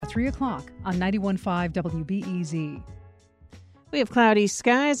3 o'clock on 91.5 WBEZ. We have cloudy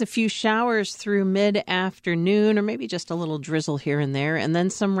skies, a few showers through mid-afternoon, or maybe just a little drizzle here and there, and then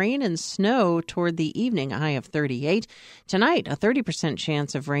some rain and snow toward the evening, a high of 38. Tonight, a 30%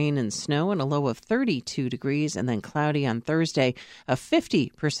 chance of rain and snow and a low of 32 degrees, and then cloudy on Thursday, a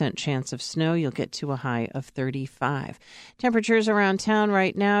 50% chance of snow. You'll get to a high of 35. Temperatures around town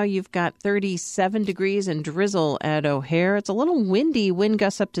right now, you've got 37 degrees and drizzle at O'Hare. It's a little windy, wind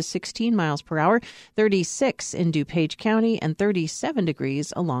gusts up to 16 miles per hour, 36 in DuPage County, and 37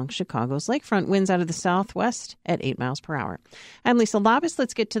 degrees along Chicago's lakefront. Winds out of the southwest at 8 miles per hour. I'm Lisa Labus.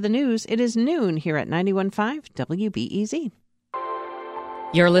 Let's get to the news. It is noon here at 91.5 WBEZ.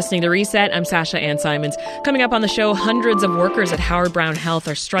 You're listening to Reset. I'm Sasha Ann Simons. Coming up on the show, hundreds of workers at Howard Brown Health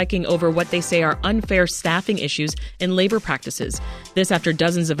are striking over what they say are unfair staffing issues in labor practices. This after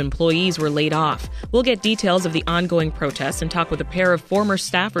dozens of employees were laid off. We'll get details of the ongoing protests and talk with a pair of former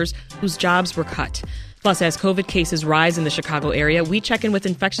staffers whose jobs were cut. Plus, as COVID cases rise in the Chicago area, we check in with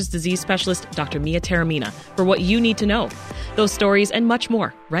infectious disease specialist Dr. Mia Taormina for what you need to know. Those stories and much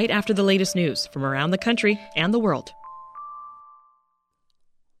more right after the latest news from around the country and the world.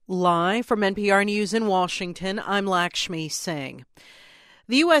 Live from NPR News in Washington, I'm Lakshmi Singh.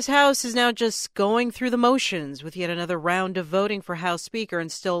 The U.S. House is now just going through the motions with yet another round of voting for House Speaker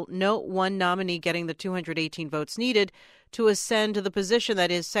and still no one nominee getting the 218 votes needed to ascend to the position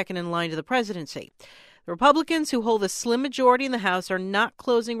that is second in line to the presidency. The Republicans who hold a slim majority in the House are not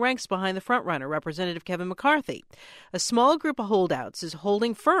closing ranks behind the frontrunner, Representative Kevin McCarthy. A small group of holdouts is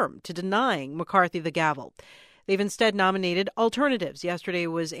holding firm to denying McCarthy the gavel. They've instead nominated alternatives. Yesterday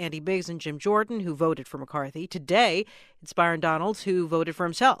was Andy Biggs and Jim Jordan, who voted for McCarthy. Today, it's Byron Donalds, who voted for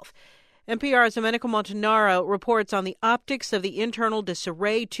himself. NPR's Domenico Montanaro reports on the optics of the internal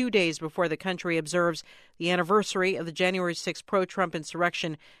disarray 2 days before the country observes the anniversary of the January 6 pro-Trump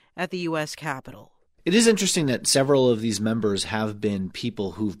insurrection at the U.S. Capitol. It is interesting that several of these members have been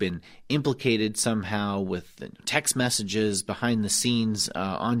people who've been implicated somehow with text messages behind the scenes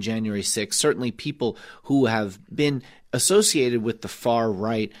on January 6th. Certainly people who have been associated with the far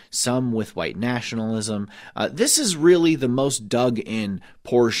right, some with white nationalism. This is really the most dug-in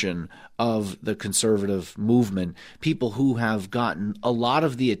portion of the conservative movement, people who have gotten a lot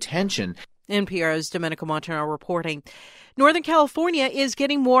of the attention. NPR's Domenico Montanaro reporting. Northern California is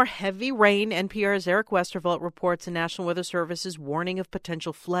getting more heavy rain. NPR's Eric Westervelt reports the National Weather Service is warning of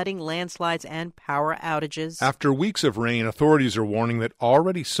potential flooding, landslides, and power outages. After weeks of rain, authorities are warning that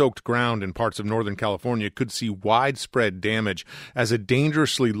already soaked ground in parts of Northern California could see widespread damage as a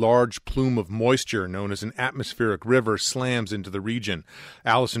dangerously large plume of moisture known as an atmospheric river slams into the region.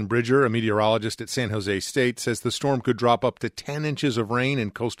 Allison Bridger, a meteorologist at San Jose State, says the storm could drop up to 10 inches of rain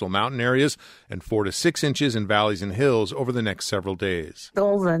in coastal mountain areas and 4 to 6 inches in valleys and hills over the next several days.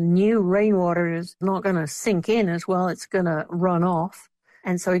 All the new rainwater is not going to sink in as well. It's going to run off.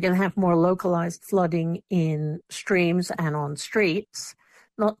 And so you're going to have more localized flooding in streams and on streets,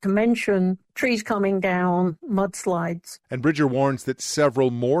 not to mention trees coming down, mudslides. And Bridger warns that several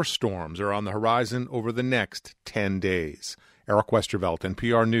more storms are on the horizon over the next 10 days. Eric Westervelt,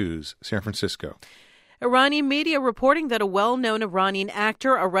 NPR News, San Francisco. Iranian media reporting that a well-known Iranian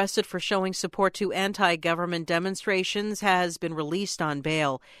actor arrested for showing support to anti-government demonstrations has been released on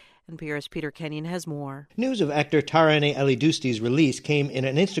bail. NPR's Peter Kenyon has more. News of actor Taraneh Ali-Dousti's release came in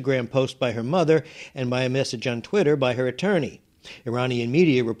an Instagram post by her mother and by a message on Twitter by her attorney. Iranian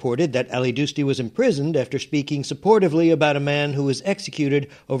media reported that Ali-Dousti was imprisoned after speaking supportively about a man who was executed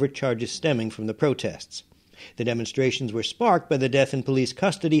over charges stemming from the protests. The demonstrations were sparked by the death in police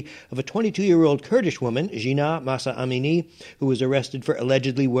custody of a 22-year-old Kurdish woman, Jina Masa Amini, who was arrested for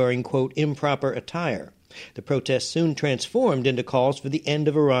allegedly wearing, quote, improper attire. The protests soon transformed into calls for the end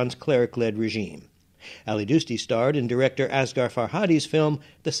of Iran's cleric-led regime. Ali-Dousti starred in director Asghar Farhadi's film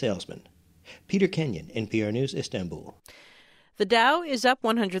The Salesman. Peter Kenyon, NPR News, Istanbul. The Dow is up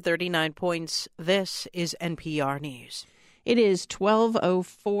 139 points. This is NPR News. It is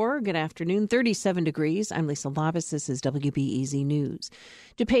 12:04. Good afternoon, 37 degrees. I'm Lisa Labus. This is WBEZ News.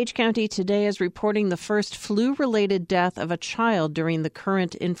 DuPage County today is reporting the first flu-related death of a child during the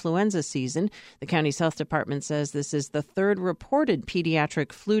current influenza season. The county's health department says this is the third reported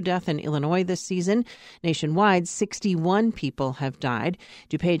pediatric flu death in Illinois this season. Nationwide, 61 people have died.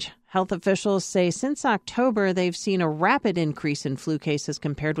 DuPage health officials say since October, they've seen a rapid increase in flu cases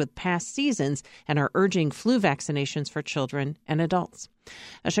compared with past seasons and are urging flu vaccinations for children and adults.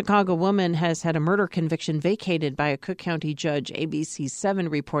 A Chicago woman has had a murder conviction vacated by a Cook County judge. ABC 7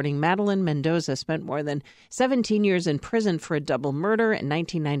 reporting Madeline Mendoza spent more than 17 years in prison for a double murder. In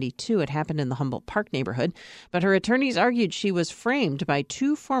 1992, it happened in the Humboldt Park neighborhood. But her attorneys argued she was framed by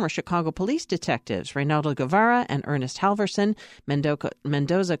two former Chicago police detectives, Reynaldo Guevara and Ernest Halverson.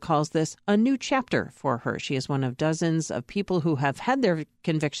 Mendoza calls this a new chapter for her. She is one of dozens of people who have had their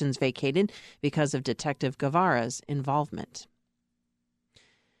convictions vacated because of Detective Guevara's involvement.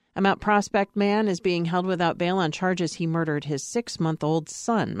 A Mount Prospect man is being held without bail on charges he murdered his 6-month-old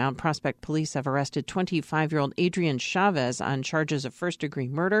son. Mount Prospect police have arrested 25-year-old Adrian Chavez on charges of first-degree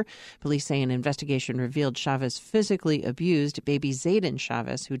murder. Police say an investigation revealed Chavez physically abused baby Zayden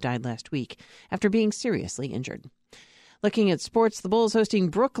Chavez, who died last week after being seriously injured. Looking at sports, the Bulls hosting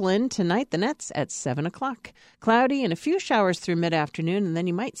Brooklyn tonight. The Nets at 7 o'clock. Cloudy and a few showers through mid-afternoon, and then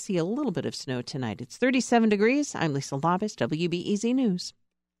you might see a little bit of snow tonight. It's 37 degrees. I'm Lisa Labus, WBEZ News.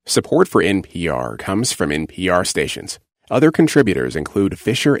 Support for NPR comes from NPR stations. Other contributors include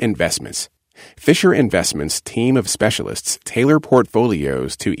Fisher Investments. Fisher Investments' team of specialists tailor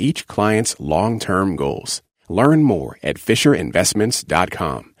portfolios to each client's long-term goals. Learn more at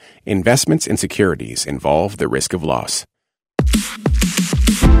FisherInvestments.com. Investments in securities involve the risk of loss.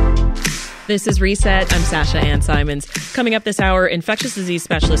 This is Reset. I'm Sasha Ann Simons. Coming up this hour, infectious disease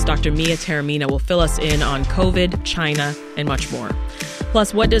specialist Dr. Mia Taormina will fill us in on COVID, China, and much more.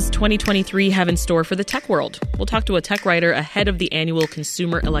 Plus, what does 2023 have in store for the tech world? We'll talk to a tech writer ahead of the annual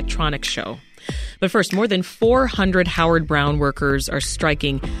Consumer Electronics Show. But first, more than 400 Howard Brown workers are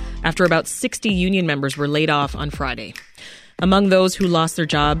striking after about 60 union members were laid off on Friday. Among those who lost their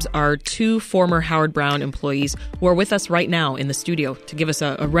jobs are two former Howard Brown employees who are with us right now in the studio to give us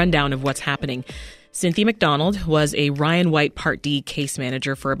a rundown of what's happening. Cynthia McDonald was a Ryan White Part D case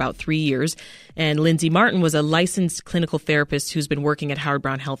manager for about 3 years, and Lindsay Martin was a licensed clinical therapist who's been working at Howard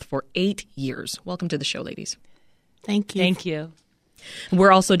Brown Health for 8 years. Welcome to the show, ladies. Thank you. Thank you.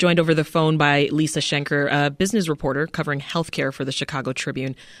 We're also joined over the phone by Lisa Schenker, a business reporter covering healthcare for the Chicago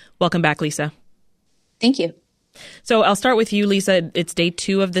Tribune. Welcome back, Lisa. Thank you. So I'll start with you, Lisa. It's day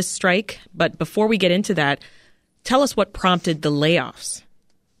 2 of this strike, but before we get into that, tell us what prompted the layoffs.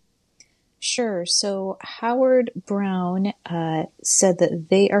 Sure. So Howard Brown said that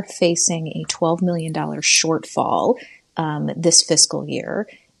they are facing a $12 million shortfall this fiscal year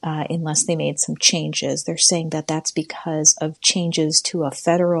unless they made some changes. They're saying that that's because of changes to a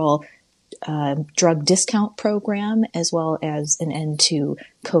federal drug discount program as well as an end to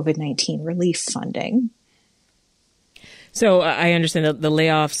COVID-19 relief funding. So I understand that the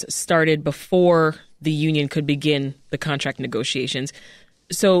layoffs started before the union could begin the contract negotiations.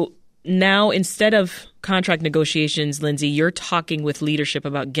 So now, instead of contract negotiations, Lindsay, you're talking with leadership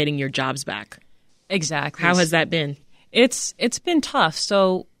about getting your jobs back. Exactly. How has that been? It's been tough.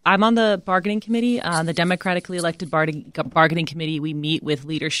 So I'm on the bargaining committee, the democratically elected bargaining committee. We meet with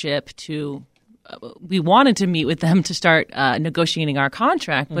leadership we wanted to meet with them to start negotiating our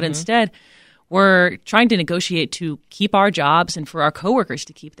contract, but instead we're trying to negotiate to keep our jobs and for our coworkers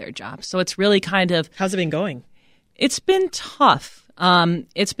to keep their jobs. So it's really kind of... How's it been going? It's been tough.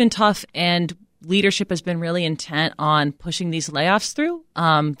 It's been tough, and leadership has been really intent on pushing these layoffs through.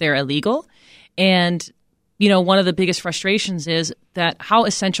 They're illegal. And, one of the biggest frustrations is that how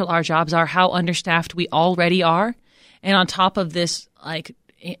essential our jobs are, how understaffed we already are. And on top of this,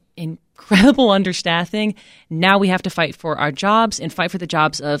 incredible understaffing, now we have to fight for our jobs and fight for the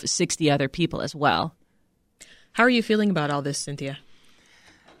jobs of 60 other people as well. How are you feeling about all this, Cynthia?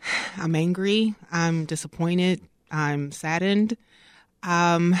 I'm angry. I'm disappointed. I'm saddened.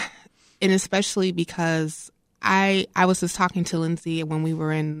 And especially because I was just talking to Lindsay when we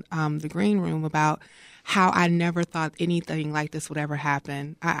were in the green room about how I never thought anything like this would ever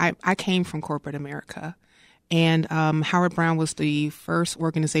happen. I came from corporate America, and Howard Brown was the first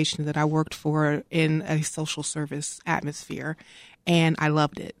organization that I worked for in a social service atmosphere, and I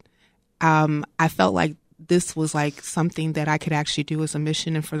loved it. I felt like this was like something that I could actually do as a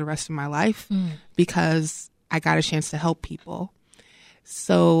mission and for the rest of my life because I got a chance to help people.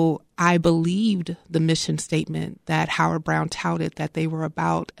 So I believed the mission statement that Howard Brown touted, that they were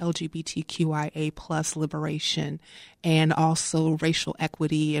about LGBTQIA plus liberation and also racial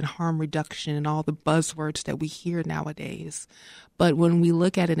equity and harm reduction and all the buzzwords that we hear nowadays. But when we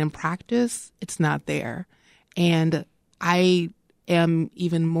look at it in practice, it's not there. And I am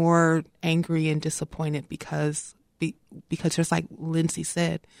even more angry and disappointed because just like Lindsay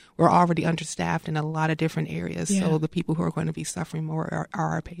said, we're already understaffed in a lot of different areas. Yeah. So the people who are going to be suffering more are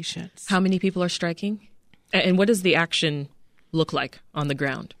our patients. How many people are striking? And what does the action look like on the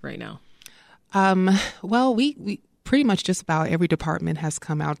ground right now? Well, we pretty much just about every department has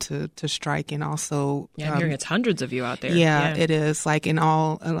come out to strike, and also I'm hearing it's hundreds of you out there. Yeah, it is. Like in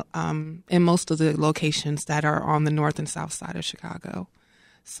most of the locations that are on the north and south side of Chicago.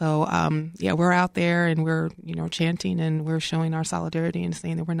 So we're out there and we're chanting and we're showing our solidarity and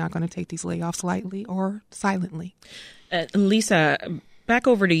saying that we're not going to take these layoffs lightly or silently. Lisa, back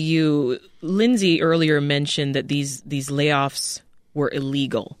over to you. Lindsay earlier mentioned that these layoffs were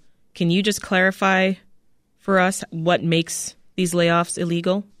illegal. Can you just clarify for us what makes these layoffs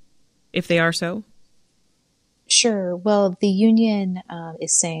illegal, if they are so? Sure. Well, the union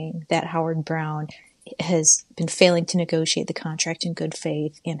is saying that Howard Brown has been failing to negotiate the contract in good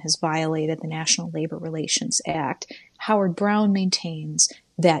faith and has violated the National Labor Relations Act. Howard Brown maintains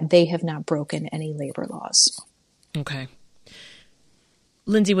that they have not broken any labor laws. Okay.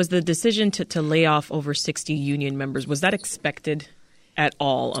 Lindsay, was the decision to lay off over 60 union members, was that expected at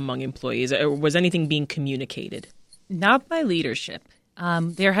all among employees? Or was anything being communicated? Not by leadership.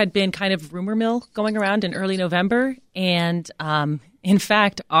 There had been kind of rumor mill going around in early November. And in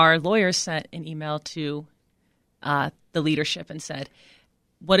fact, our lawyers sent an email to the leadership and said,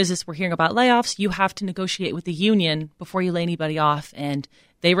 what is this? We're hearing about layoffs. You have to negotiate with the union before you lay anybody off. And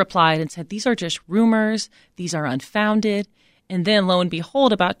they replied and said, these are just rumors. These are unfounded. And then lo and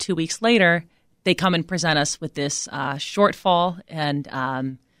behold, about 2 weeks later, they come and present us with this shortfall, and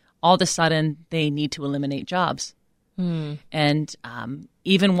all of a sudden they need to eliminate jobs. And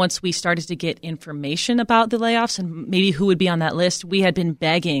even once we started to get information about the layoffs and maybe who would be on that list, we had been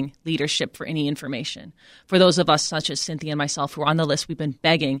begging leadership for any information. For those of us such as Cynthia and myself who are on the list, we've been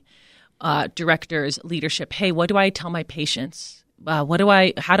begging directors, leadership, hey, what do I tell my patients? How do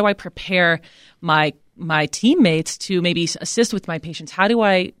I prepare my teammates to maybe assist with my patients? How do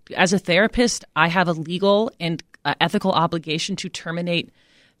I, as a therapist, I have a legal and ethical obligation to terminate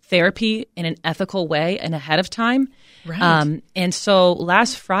therapy in an ethical way and ahead of time. Right. And so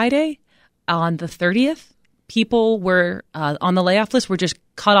last Friday, on the 30th, people were on the layoff list were just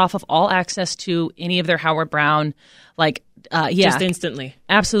cut off of all access to any of their Howard Brown, just instantly.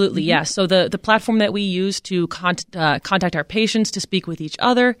 Absolutely, yeah. So the platform that we use to contact our patients, to speak with each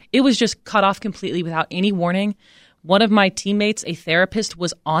other, it was just cut off completely without any warning. One of my teammates, a therapist,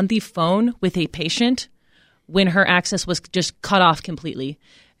 was on the phone with a patient when her access was just cut off completely.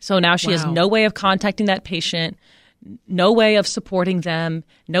 So now she has no way of contacting that patient, no way of supporting them,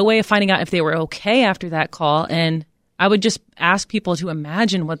 no way of finding out if they were okay after that call. And I would just ask people to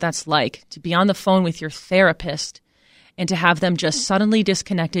imagine what that's like, to be on the phone with your therapist and to have them just suddenly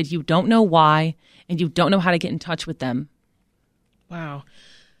disconnected. You don't know why, and you don't know how to get in touch with them. Wow.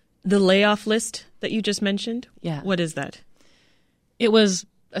 The layoff list that you just mentioned? Yeah. What is that? It was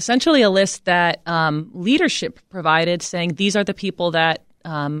essentially a list that leadership provided, saying these are the people that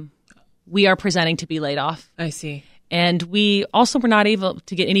we are presenting to be laid off. I see. And we also were not able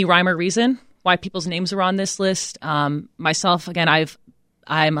to get any rhyme or reason why people's names are on this list. Myself, again,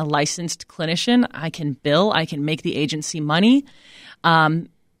 I'm a licensed clinician. I can bill. I can make the agency money.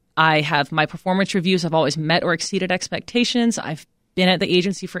 I have my performance reviews have always met or exceeded expectations. I've been at the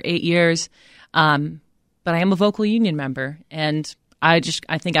agency for 8 years, but I am a vocal union member, and I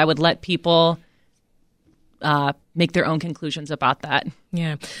think I would let people make their own conclusions about that.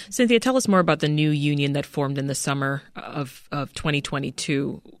 Yeah. Cynthia, tell us more about the new union that formed in the summer of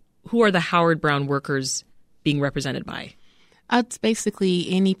 2022. Who are the Howard Brown workers being represented by? It's basically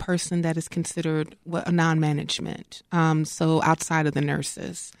any person that is considered a non-management, so outside of the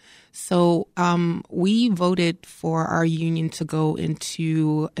nurses. So we voted for our union to go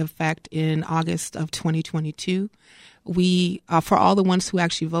into effect in August of 2022. We, for all the ones who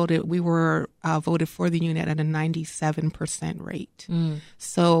actually voted, we were voted for the union at a 97% rate.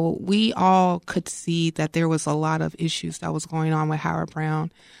 So we all could see that there was a lot of issues that was going on with Howard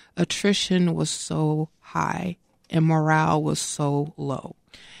Brown. Attrition was so high and morale was so low.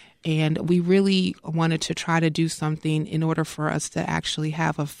 And we really wanted to try to do something in order for us to actually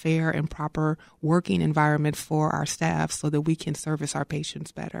have a fair and proper working environment for our staff so that we can service our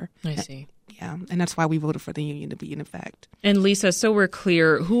patients better. I see. Yeah, and that's why we voted for the union to be in effect. And Lisa, so we're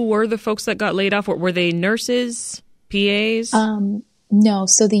clear, who were the folks that got laid off? Were they nurses, PAs? No.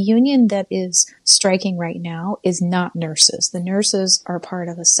 So the union that is striking right now is not nurses. The nurses are part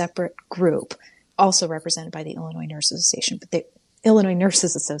of a separate group, also represented by the Illinois Nurses Association,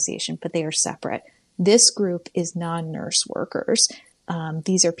 but they are separate. This group is non-nurse workers.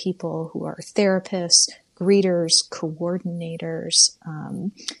 These are people who are therapists, greeters, coordinators.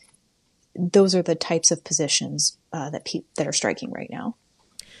 Those are the types of positions that are striking right now.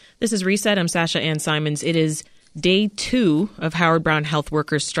 This is Reset. I'm Sasha Ann Simons. It is Day 2 of Howard Brown health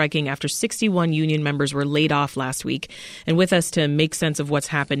workers striking after 61 union members were laid off last week. And with us to make sense of what's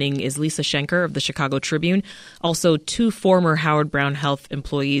happening is Lisa Schenker of the Chicago Tribune, also 2 former Howard Brown health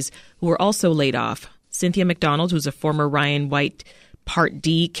employees who were also laid off. Cynthia McDonald, who's a former Ryan White Part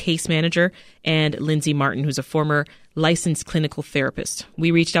D case manager, and Lindsay Martin, who's a former licensed clinical therapist.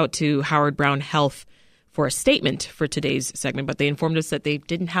 We reached out to Howard Brown Health for a statement for today's segment, but they informed us that they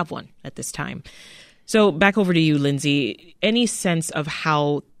didn't have one at this time. So back over to you, Lindsay. Any sense of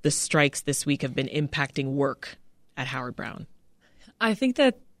how the strikes this week have been impacting work at Howard Brown? I think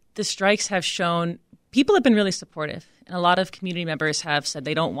that the strikes have shown people have been really supportive, and a lot of community members have said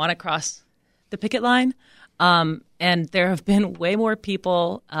they don't want to cross the picket line. And there have been way more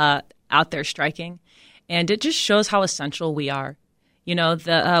people out there striking, and it just shows how essential we are. You know,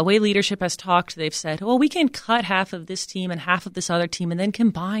 the way leadership has talked, they've said, well, we can cut half of this team and half of this other team and then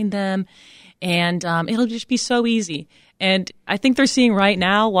combine them, and it'll just be so easy. And I think they're seeing right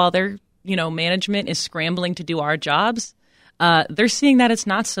now, while their management is scrambling to do our jobs, they're seeing that it's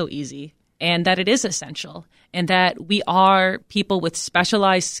not so easy and that it is essential and that we are people with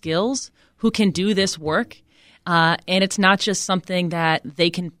specialized skills who can do this work. And it's not just something that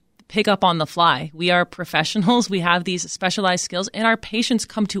they can pick up on the fly. We are professionals. We have these specialized skills, and our patients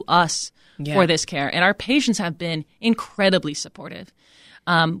come to us for this care. And our patients have been incredibly supportive.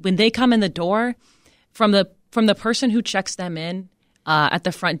 When they come in the door, from the person who checks them in at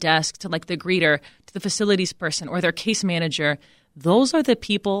the front desk to like the greeter to the facilities person or their case manager, those are the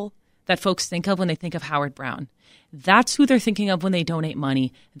people that folks think of when they think of Howard Brown. That's who they're thinking of when they donate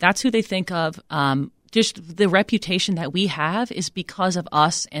money. That's who they think of. Just the reputation that we have is because of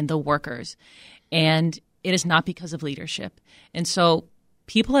us and the workers. And it is not because of leadership. And so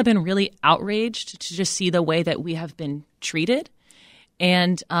people have been really outraged to just see the way that we have been treated.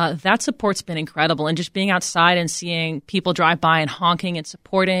 And that support's been incredible. And just being outside and seeing people drive by and honking and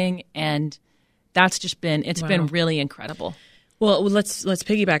supporting. And that's just been, it's been really incredible. Well, let's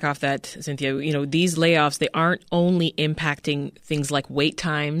piggyback off that, Cynthia. These layoffs, they aren't only impacting things like wait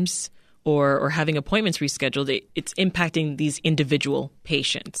times or having appointments rescheduled. It's impacting these individual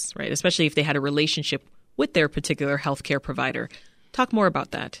patients, right? Especially if they had a relationship with their particular healthcare provider. Talk more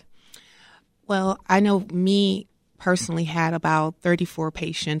about that. Well, I know me personally had about 34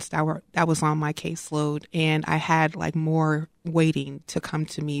 patients that was on my caseload, and I had like more waiting to come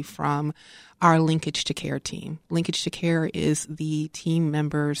to me from our Linkage to Care team. Linkage to Care is the team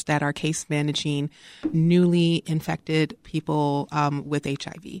members that are case managing newly infected people with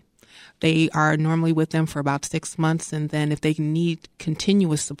HIV. They are normally with them for about 6 months, and then if they need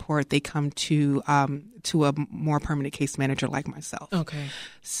continuous support, they come to a more permanent case manager like myself. Okay.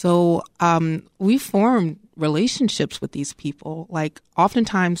 So we formed relationships with these people. Like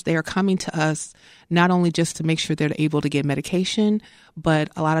oftentimes they are coming to us not only just to make sure they're able to get medication, but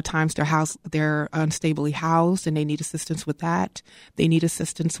a lot of times they're unstably housed and they need assistance with that. They need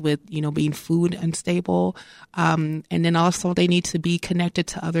assistance with, being food unstable. And then also they need to be connected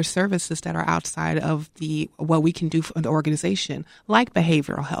to other services that are outside of what we can do for the organization, like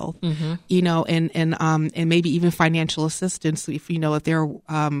behavioral health, and maybe even financial assistance if they're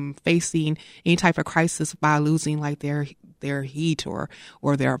facing any type of crisis by losing like their heat or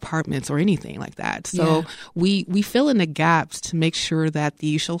their apartments or anything like that. So we fill in the gaps to make sure that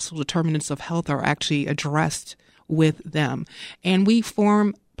the social determinants of health are actually addressed with them. And we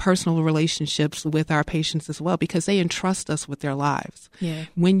form personal relationships with our patients as well because they entrust us with their lives. Yeah.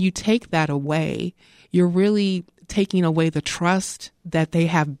 When you take that away, you're really taking away the trust that they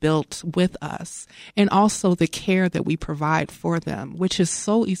have built with us and also the care that we provide for them, which is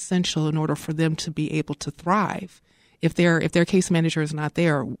so essential in order for them to be able to thrive. If their case manager is not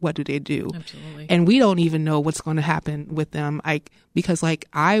there, what do they do? Absolutely. And we don't even know what's going to happen with them. Because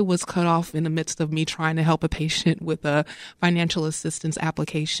I was cut off in the midst of me trying to help a patient with a financial assistance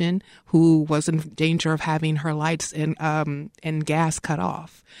application who was in danger of having her lights and gas cut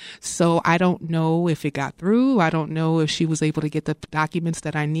off. So I don't know if it got through. I don't know if she was able to get the documents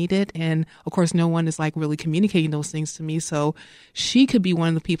that I needed. And of course, no one is really communicating those things to me. So she could be one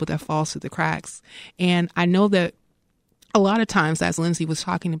of the people that falls through the cracks. And I know that a lot of times, as Lindsay was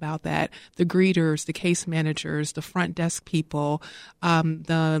talking about, that the greeters, the case managers, the front desk people,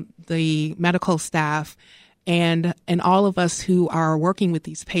 the medical staff, and all of us who are working with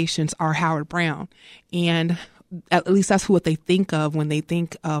these patients are Howard Brown. And at least that's what they think of when they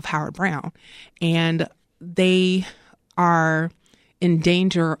think of Howard Brown. And they are in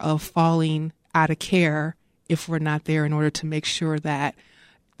danger of falling out of care if we're not there in order to make sure that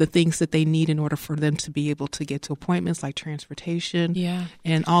the things that they need in order for them to be able to get to appointments, like transportation. Yeah.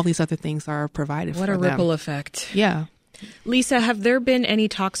 And all these other things are provided for them. What a ripple effect. Yeah. Lisa, have there been any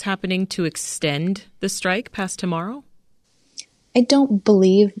talks happening to extend the strike past tomorrow? I don't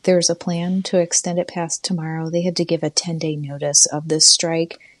believe there's a plan to extend it past tomorrow. They had to give a 10-day notice of this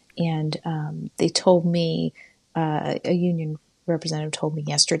strike, and they told me, a union representative told me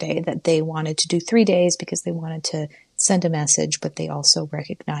yesterday that they wanted to do 3 days because they wanted to send a message, but they also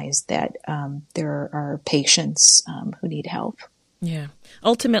recognize that there are patients who need help. Yeah.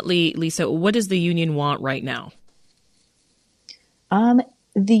 Ultimately, Lisa, what does the union want right now? The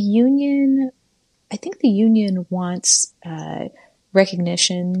union, I think the union wants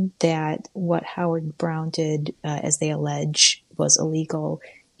recognition that what Howard Brown did, as they allege, was illegal.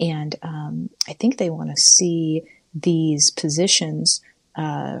 And I think they want to see these positions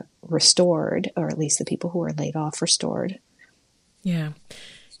restored, or at least the people who are laid off restored. Yeah.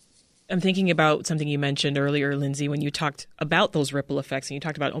 I'm thinking about something you mentioned earlier, Lindsay, when you talked about those ripple effects, and you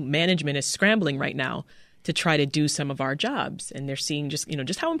talked about management is scrambling right now to try to do some of our jobs, and they're seeing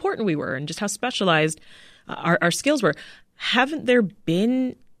just how important we were and just how specialized our skills were. Haven't there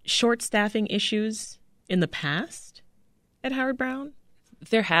been short staffing issues in the past at Howard Brown?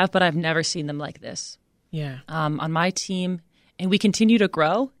 There have, but I've never seen them like this. Yeah. On my team, and we continue to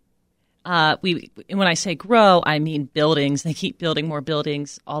grow. And when I say grow, I mean buildings. They keep building more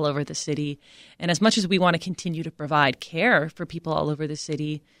buildings all over the city. And as much as we want to continue to provide care for people all over the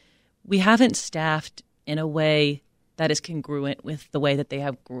city, we haven't staffed in a way that is congruent with the way that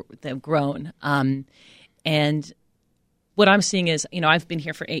they've grown. And what I'm seeing is, I've been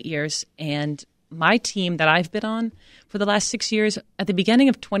here for 8 years, and my team that I've been on for the last 6 years, at the beginning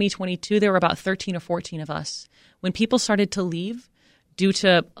of 2022, there were about 13 or 14 of us. When people started to leave, due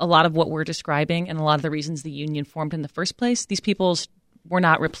to a lot of what we're describing and a lot of the reasons the union formed in the first place, these people were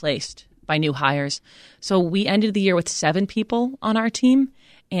not replaced by new hires. So we ended the year with 7 people on our team,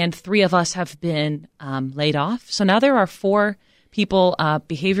 and 3 of us have been laid off. So now there are 4 people,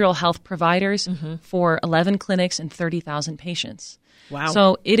 behavioral health providers for 11 clinics and 30,000 patients. Wow.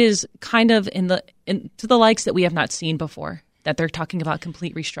 So it is kind of to the likes that we have not seen before, that they're talking about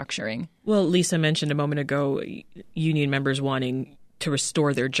complete restructuring. Well, Lisa mentioned a moment ago union members wanting to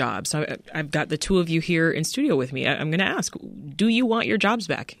restore their jobs. So I've got the 2 of you here in studio with me. I'm going to ask, do you want your jobs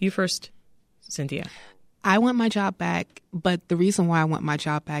back? You first, Cynthia. I want my job back, but the reason why I want my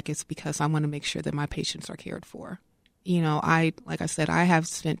job back is because I want to make sure that my patients are cared for. Like I said, I have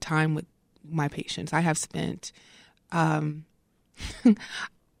spent time with my patients. I have spent, I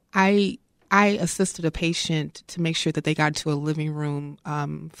assisted a patient to make sure that they got to a living room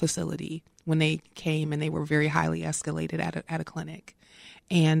facility when they came, and they were very highly escalated at a clinic.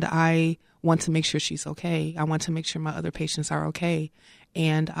 And I want to make sure she's okay. I want to make sure my other patients are okay.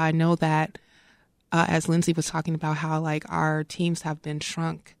 And I know that, as Lindsay was talking about, how our teams have been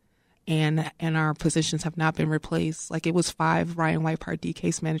shrunk and our positions have not been replaced. It was 5 Ryan White Part D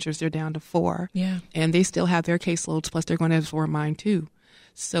case managers. They're down to 4. Yeah. And they still have their caseloads, plus they're going to absorb mine too.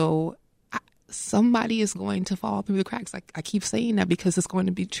 So somebody is going to fall through the cracks. I keep saying that because it's going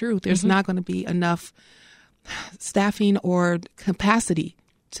to be true. There's not going to be enough staffing or capacity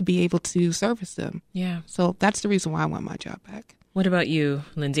to be able to service them. Yeah. So that's the reason why I want my job back. What about you,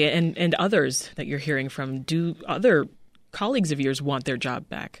 Lindsay, and others that you're hearing from? Do other colleagues of yours want their job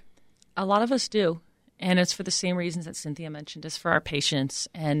back? A lot of us do. And it's for the same reasons that Cynthia mentioned. It's for our patients.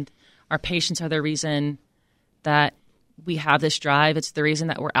 And our patients are the reason that we have this drive. It's the reason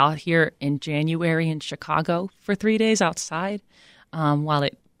that we're out here in January in Chicago for 3 days outside while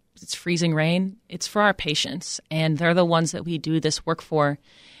it's freezing rain. It's for our patients, and they're the ones that we do this work for,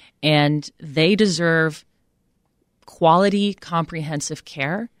 and they deserve quality, comprehensive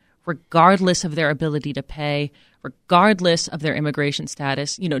care, regardless of their ability to pay, regardless of their immigration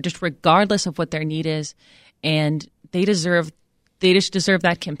status, just regardless of what their need is. And they just deserve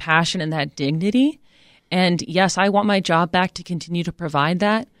that compassion and that dignity. And yes, I want my job back to continue to provide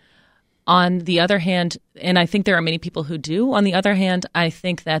that. On the other hand, and I think there are many people who do, on the other hand, I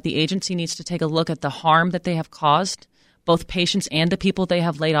think that the agency needs to take a look at the harm that they have caused, both patients and the people they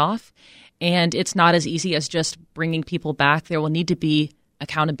have laid off. And it's not as easy as just bringing people back. There will need to be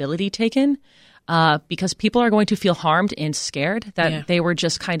accountability taken because people are going to feel harmed and scared that they were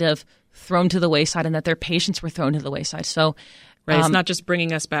just kind of thrown to the wayside and that their patients were thrown to the wayside. So, right, it's not just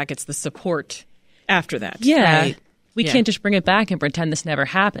bringing us back, it's the support after that. Yeah. Right? We can't just bring it back and pretend this never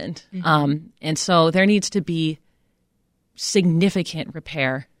happened. And so there needs to be significant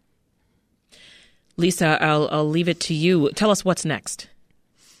repair. Lisa, I'll leave it to you. Tell us what's next.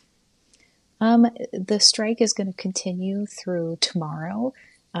 The strike is going to continue through tomorrow.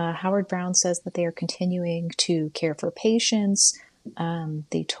 Howard Brown says that they are continuing to care for patients.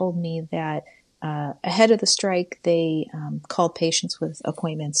 They told me that ahead of the strike, they called patients with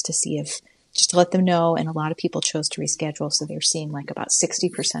appointments to see if, just to let them know, and a lot of people chose to reschedule, so they're seeing like about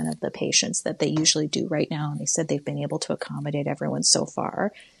 60% of the patients that they usually do right now, and they said they've been able to accommodate everyone so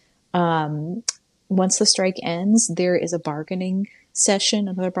far. Once the strike ends, there is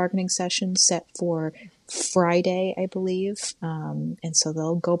another bargaining session set for Friday, I believe, and so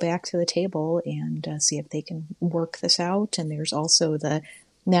they'll go back to the table and see if they can work this out, and there's also the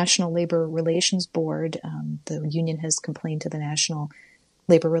National Labor Relations Board. The union has complained to the National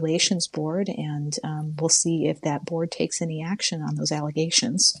Labor Relations Board, and we'll see if that board takes any action on those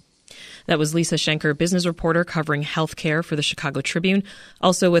allegations. That was Lisa Schenker, business reporter covering healthcare for the Chicago Tribune.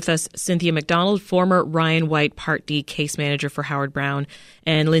 Also with us, Cynthia McDonald, former Ryan White Part D case manager for Howard Brown,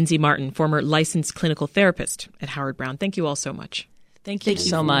 and Lindsay Martin, former licensed clinical therapist at Howard Brown. Thank you all so much. Thank you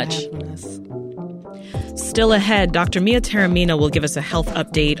so much. Still ahead, Dr. Mia Taormina will give us a health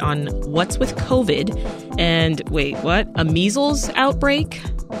update on what's with COVID. And wait, what? A measles outbreak?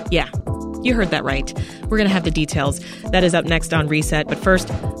 Yeah, you heard that right. We're going to have the details. That is up next on Reset. But first,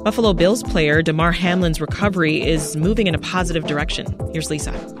 Buffalo Bills player Damar Hamlin's recovery is moving in a positive direction. Here's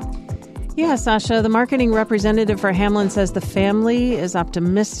Lisa. Yeah, Sasha, the marketing representative for Hamlin says the family is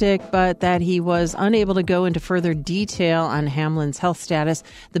optimistic, but that he was unable to go into further detail on Hamlin's health status.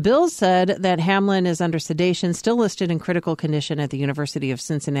 The Bills said that Hamlin is under sedation, still listed in critical condition at the University of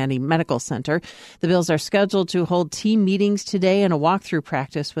Cincinnati Medical Center. The Bills are scheduled to hold team meetings today and a walkthrough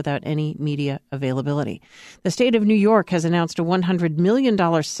practice without any media availability. The state of New York has announced a $100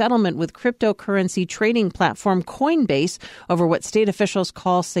 million settlement with cryptocurrency trading platform Coinbase over what state officials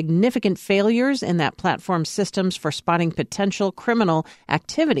call significant failures in that platform's systems for spotting potential criminal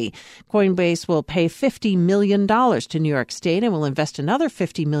activity. Coinbase will pay $50 million to New York State and will invest another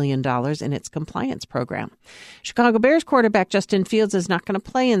 $50 million in its compliance program. Chicago Bears quarterback Justin Fields is not going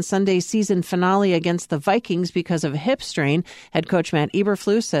to play in Sunday's season finale against the Vikings because of a hip strain. Head coach Matt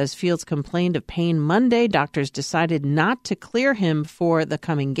Eberflus says Fields complained of pain Monday. Doctors decided not to clear him for the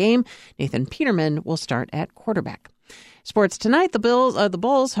coming game. Nathan Peterman will start at quarterback. Sports tonight, the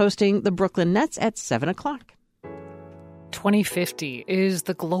Bulls hosting the Brooklyn Nets at 7 o'clock. 2050 is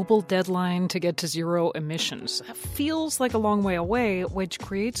the global deadline to get to zero emissions. That feels like a long way away, which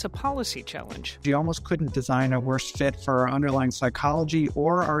creates a policy challenge. You almost couldn't design a worse fit for our underlying psychology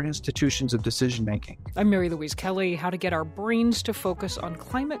or our institutions of decision-making. I'm Mary Louise Kelly. How to get our brains to focus on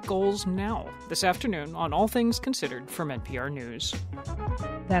climate goals now. This afternoon on All Things Considered from NPR News.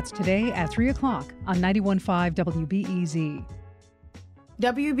 That's today at 3 o'clock on 91.5 WBEZ.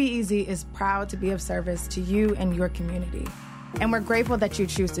 WBEZ is proud to be of service to you and your community. And we're grateful that you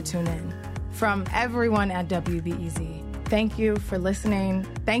choose to tune in. From everyone at WBEZ, thank you for listening.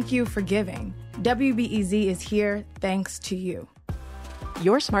 Thank you for giving. WBEZ is here thanks to you.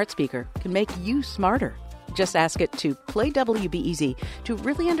 Your smart speaker can make you smarter. Just ask it to play WBEZ to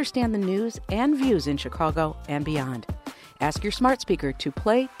really understand the news and views in Chicago and beyond. Ask your smart speaker to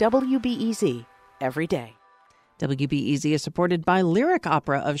play WBEZ every day. WBEZ is supported by Lyric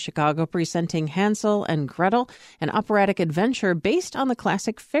Opera of Chicago, presenting Hansel and Gretel, an operatic adventure based on the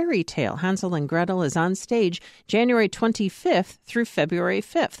classic fairy tale. Hansel and Gretel is on stage January 25th through February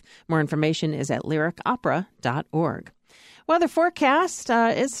 5th. More information is at lyricopera.org. Weather forecast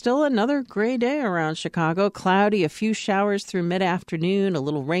is still another gray day around Chicago. Cloudy, a few showers through mid-afternoon, a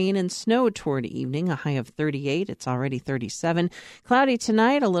little rain and snow toward evening, a high of 38. It's already 37. Cloudy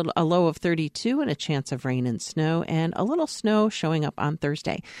tonight, a low of 32 and a chance of rain and snow, and a little snow showing up on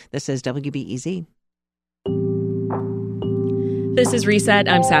Thursday. This is WBEZ. This is Reset.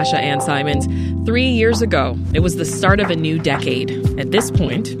 I'm Sasha Ann Simons. 3 years ago, it was the start of a new decade. At this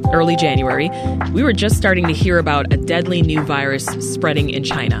point, early January, we were just starting to hear about a deadly new virus spreading in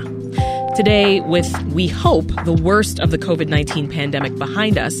China. Today, with, we hope, the worst of the COVID-19 pandemic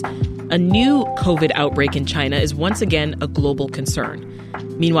behind us, a new COVID outbreak in China is once again a global concern.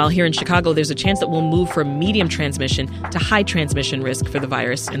 Meanwhile, here in Chicago, there's a chance that we'll move from medium transmission to high transmission risk for the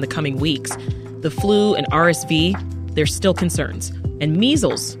virus in the coming weeks. The flu and RSV, there's still concerns. And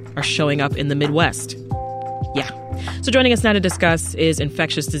measles are showing up in the Midwest. Yeah. So joining us now to discuss is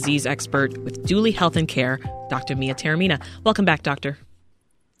infectious disease expert with Dooley Health and Care, Dr. Mia Taormina. Welcome back, doctor.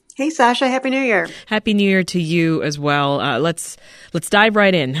 Hey, Sasha. Happy New Year. Happy New Year to you as well. Let's dive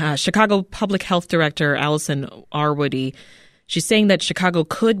right in. Chicago Public Health Director Allison Arwoody, she's saying that Chicago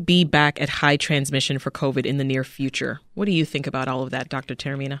could be back at high transmission for COVID in the near future. What do you think about all of that, Dr.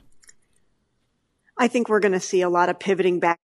 Taormina? I think we're going to see a lot of pivoting back